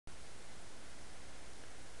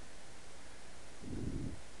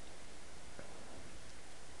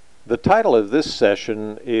The title of this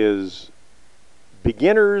session is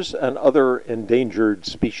Beginners and Other Endangered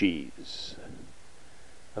Species.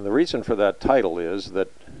 And the reason for that title is that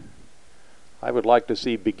I would like to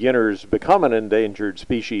see beginners become an endangered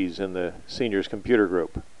species in the seniors computer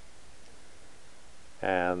group.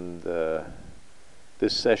 And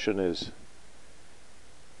this session is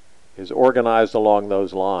organized along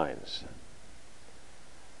those lines.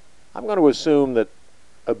 I'm going to assume that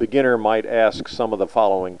a beginner might ask some of the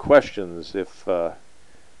following questions if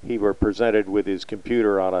he were presented with his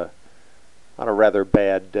computer on a rather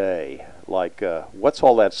bad day, like what's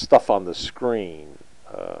all that stuff on the screen?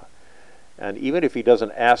 And even if he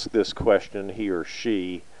doesn't ask this question, he or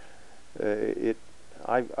she,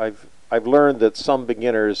 I've learned that some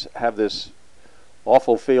beginners have this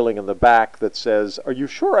awful feeling in the back that says, "Are you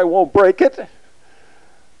sure I won't break it?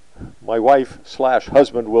 My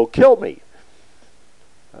wife/husband will kill me."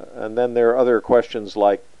 And then there are other questions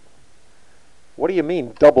like, what do you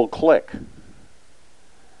mean double click?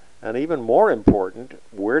 And even more important,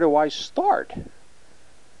 where do I start?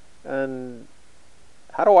 And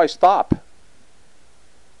how do I stop?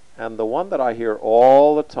 And the one that I hear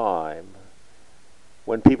all the time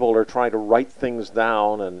when people are trying to write things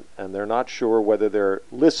down and they're not sure whether they're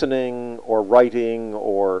listening or writing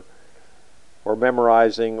or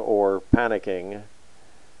memorizing or panicking,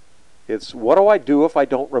 it's, what do I do if I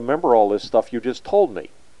don't remember all this stuff you just told me?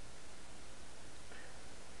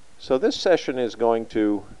 So this session is going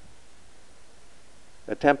to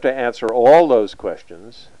attempt to answer all those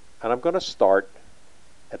questions, and I'm going to start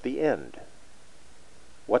at the end.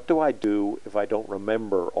 What do I do if I don't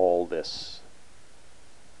remember all this?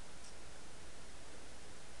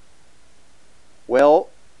 Well,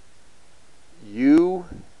 you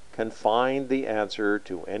can find the answer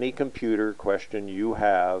to any computer question you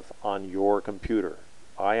have on your computer.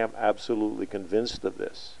 I am absolutely convinced of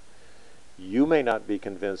this. You may not be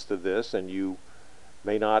convinced of this, and you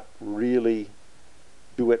may not really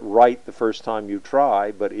do it right the first time you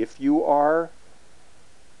try, but if you are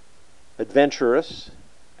adventurous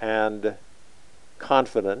and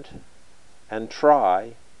confident and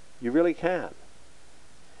try, you really can.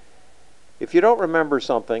 If you don't remember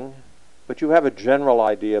something, but you have a general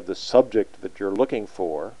idea of the subject that you're looking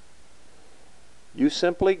for, you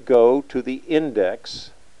simply go to the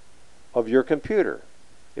index of your computer.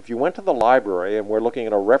 If you went to the library and were looking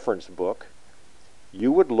at a reference book, you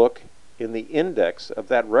would look in the index of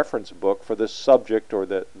that reference book for the subject or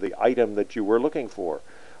the item that you were looking for.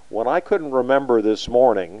 When I couldn't remember this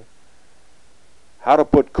morning how to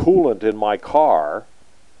put coolant in my car,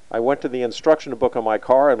 I went to the instruction book on my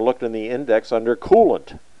car and looked in the index under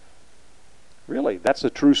coolant. Really, that's a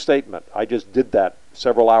true statement. I just did that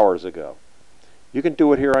several hours ago. You can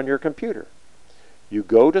do it here on your computer. You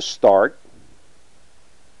go to Start,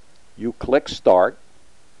 you click Start,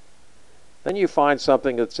 then you find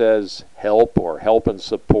something that says Help or Help and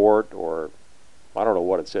Support, or I don't know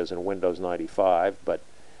what it says in Windows 95, but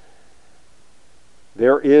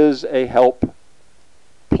there is a Help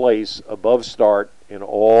place above Start in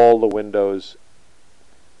all the Windows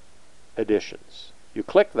editions. You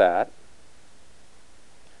click that,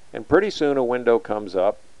 and pretty soon a window comes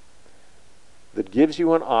up that gives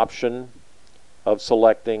you an option of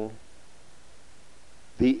selecting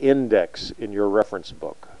the index in your reference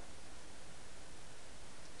book.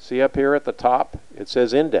 See up here at the top? It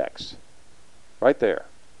says Index, right there.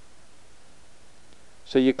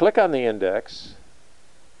 So you click on the index,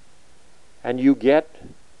 and you get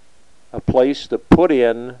a place to put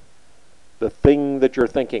in the thing that you're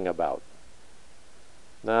thinking about.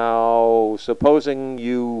 Now, supposing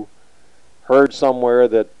you heard somewhere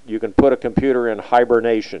that you can put a computer in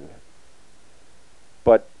hibernation,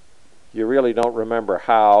 but you really don't remember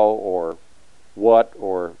how or what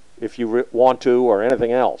or if you want to or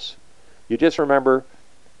anything else. You just remember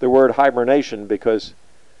the word hibernation because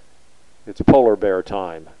it's polar bear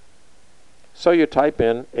time. So you type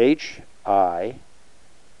in HI.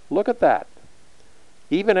 Look at that.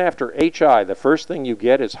 Even after HI, the first thing you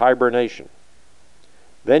get is hibernation.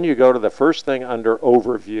 Then you go to the first thing under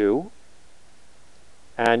Overview,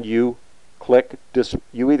 and you click,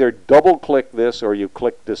 you either double click this or you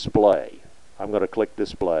click Display. I'm going to click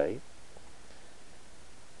Display.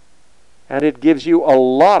 And it gives you a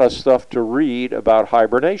lot of stuff to read about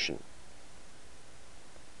hibernation.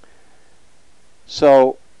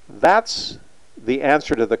 So that's the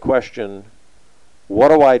answer to the question, what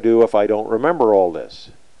do I do if I don't remember all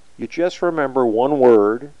this? You just remember one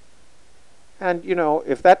word. And, you know,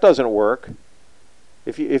 if that doesn't work,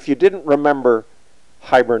 if you didn't remember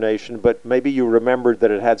hibernation, but maybe you remembered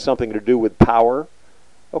that it had something to do with power,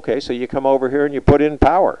 Okay, so you come over here and you put in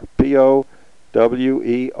power, P-O-W-E-R,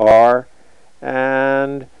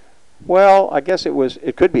 and well, I guess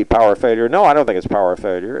it could be power failure. No, I don't think it's power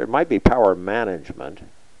failure. It might be power management.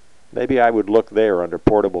 Maybe I would look there under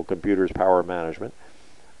portable computers, power management.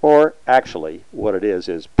 Or actually, what it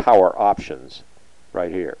is power options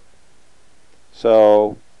right here.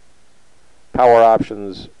 So, power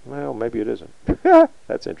options, well, maybe it isn't.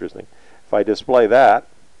 That's interesting. If I display that,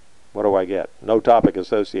 what do I get? No topic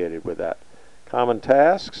associated with that. Common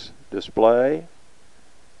tasks, display,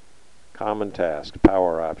 common task,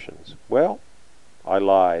 power options. Well, I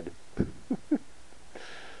lied.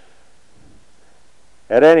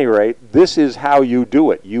 At any rate, this is how you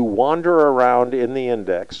do it. You wander around in the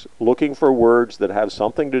index looking for words that have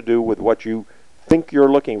something to do with what you think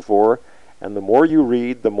you're looking for, and the more you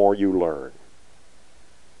read, the more you learn.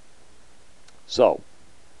 So,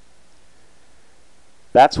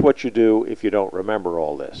 that's what you do if you don't remember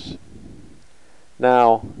all this.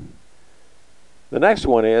 Now, the next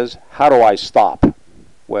one is, how do I stop?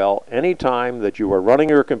 Well, any time that you are running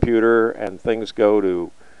your computer and things go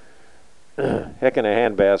to heck in a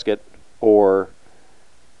handbasket, or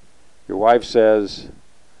your wife says,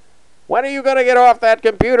 when are you going to get off that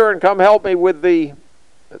computer and come help me with the,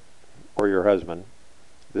 or your husband,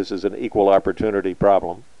 this is an equal opportunity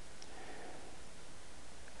problem.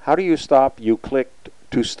 How do you stop? You click,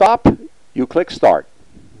 to stop, you click start.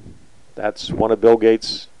 That's one of Bill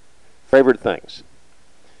Gates' favorite things.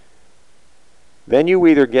 Then you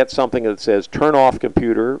either get something that says turn off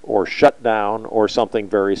computer or shut down or something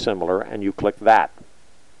very similar, and you click that.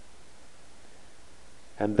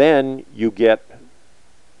 And then you get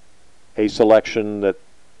a selection that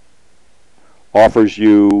offers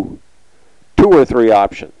you 2 or 3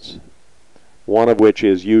 options, one of which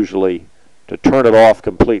is usually to turn it off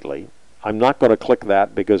completely. I'm not going to click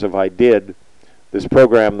that because if I did, this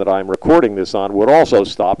program that I'm recording this on would also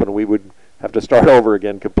stop and we would have to start over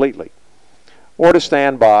again completely. Or to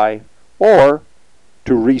stand by, or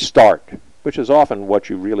to restart, which is often what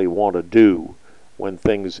you really want to do when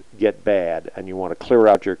things get bad and you want to clear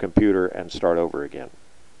out your computer and start over again.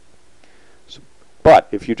 But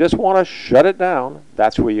if you just want to shut it down,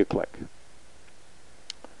 that's where you click.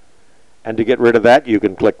 And to get rid of that, you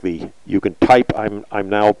can click you can type, I'm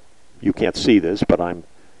now, you can't see this, but I'm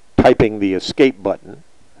typing the escape button,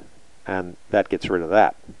 and that gets rid of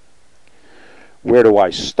that. Where do I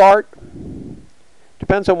start?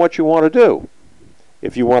 Depends on what you want to do.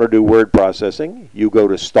 If you want to do word processing, you go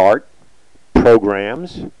to Start,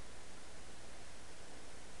 Programs,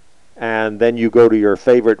 and then you go to your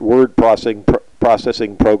favorite word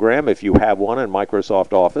processing program if you have one in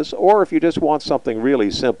Microsoft Office, or if you just want something really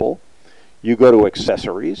simple, you go to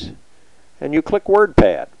Accessories, and you click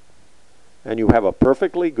WordPad, and you have a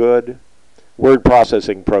perfectly good word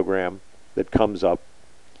processing program that comes up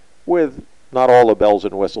with not all the bells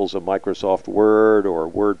and whistles of Microsoft Word or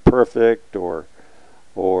WordPerfect or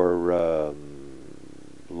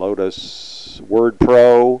Lotus Word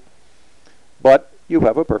Pro, but you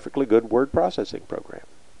have a perfectly good word processing program.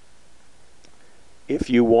 If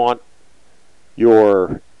you want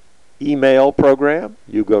your email program,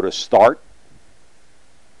 you go to Start,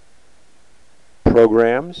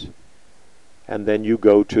 Programs, and then you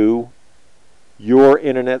go to your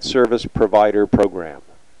Internet Service Provider program.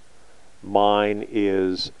 Mine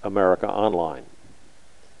is America Online.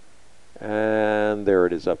 And there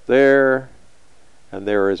it is up there. And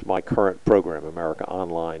there is my current program, America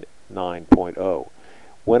Online 9.0.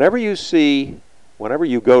 Whenever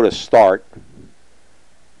you go to Start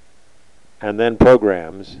and then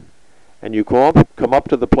Programs, and you come up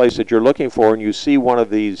to the place that you're looking for and you see one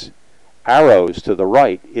of these arrows to the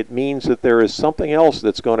right, it means that there is something else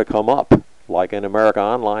that's going to come up. Like in America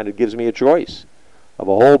Online, it gives me a choice of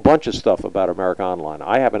a whole bunch of stuff about America Online.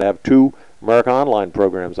 I happen to have 2 America Online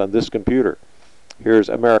programs on this computer. Here's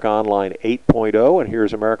America Online 8.0 and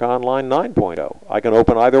here's America Online 9.0. I can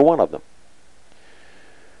open either one of them.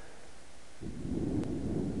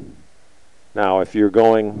 Now, if you're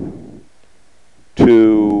going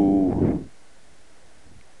to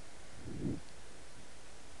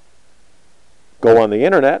go on the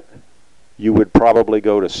internet, you would probably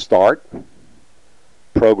go to Start,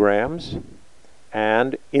 Programs,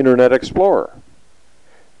 and Internet Explorer.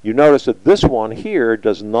 You notice that this one here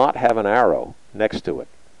does not have an arrow next to it.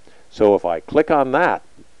 So if I click on that,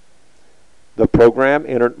 the program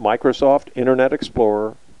Microsoft Internet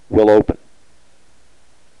Explorer will open.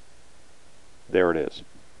 There it is.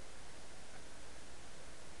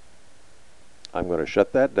 I'm going to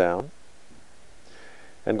shut that down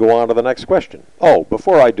and go on to the next question. Oh,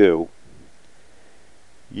 before I do,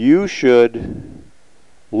 you should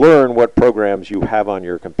learn what programs you have on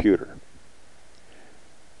your computer.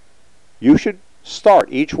 You should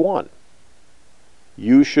start each one.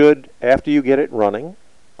 You should, after you get it running,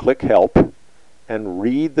 click Help and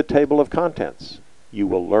read the table of contents. You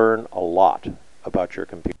will learn a lot about your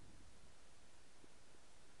computer.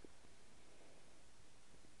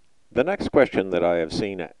 The next question that I have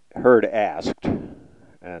heard asked,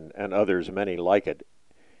 and others, many like it,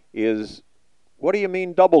 is, what do you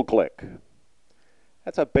mean double click?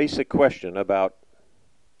 That's a basic question about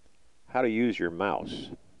how to use your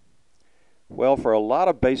mouse. Well, for a lot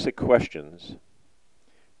of basic questions,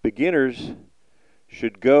 beginners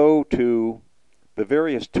should go to the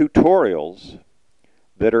various tutorials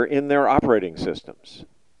that are in their operating systems.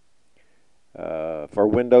 For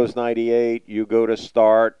Windows 98, you go to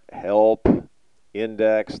Start, Help,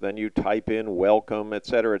 Index, then you type in Welcome,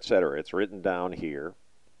 etc., etc. It's written down here.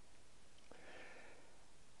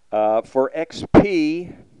 For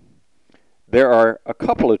XP, there are a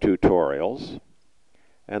couple of tutorials,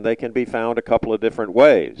 and they can be found a couple of different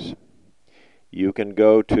ways. You can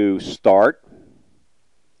go to Start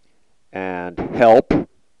and Help,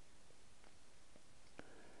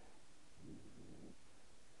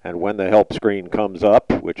 and when the help screen comes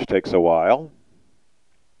up, which takes a while,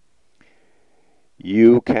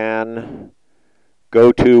 you can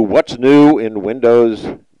go to What's New in Windows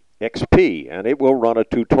XP, and it will run a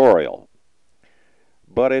tutorial.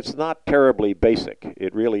 But it's not terribly basic.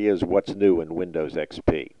 It really is what's new in Windows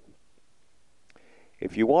XP.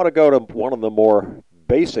 If you want to go to one of the more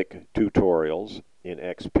basic tutorials in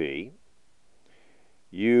XP,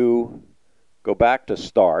 you go back to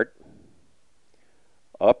Start,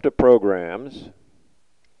 up to Programs,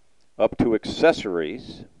 up to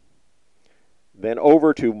Accessories, then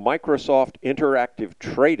over to Microsoft Interactive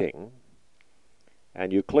Trading,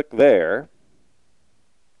 and you click there,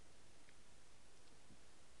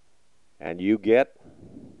 and you get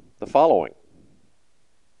the following.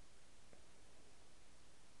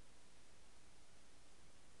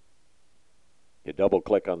 You double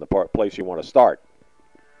click on the place you want to start.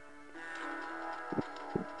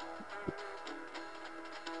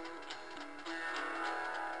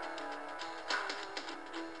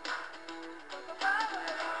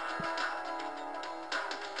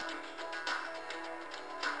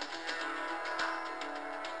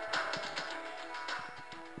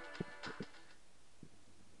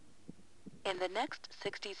 In the next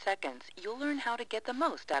 60 seconds, you'll learn how to get the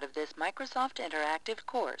most out of this Microsoft Interactive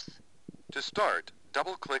course. To start,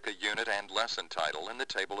 double-click a unit and lesson title in the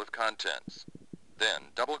table of contents. Then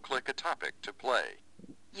double-click a topic to play.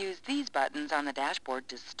 Use these buttons on the dashboard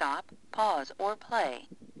to stop, pause, or play.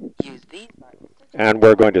 Use these buttons and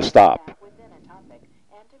we're going to stop within a topic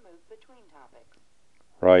and to move between topics.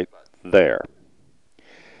 right there.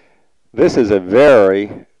 This is a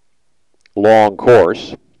very long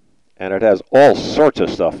course, and it has all sorts of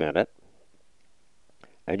stuff in it.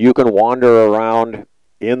 And you can wander around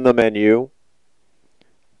in the menu,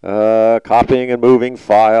 copying and moving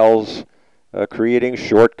files, creating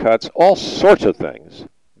shortcuts, all sorts of things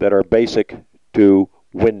that are basic to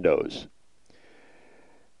Windows.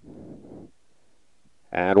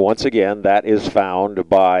 And once again, that is found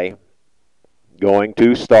by going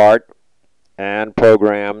to Start and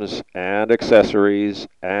Programs and Accessories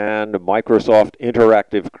and Microsoft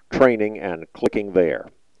Interactive Training and clicking there,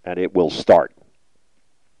 and it will start.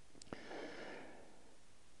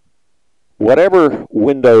 Whatever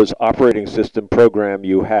Windows operating system program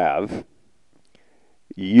you have,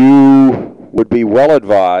 you would be well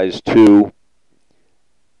advised to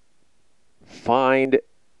find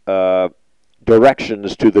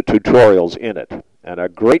directions to the tutorials in it. And a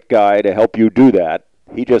great guy to help you do that,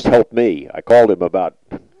 he just helped me. I called him about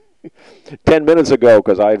 10 minutes ago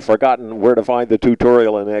because I had forgotten where to find the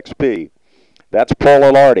tutorial in XP. That's Paul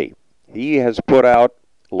Ilardi. He has put out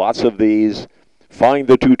lots of these find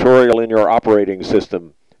the tutorial in your operating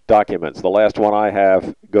system documents. The last one I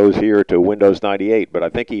have goes here to Windows 98, but I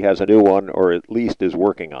think he has a new one, or at least is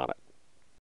working on it.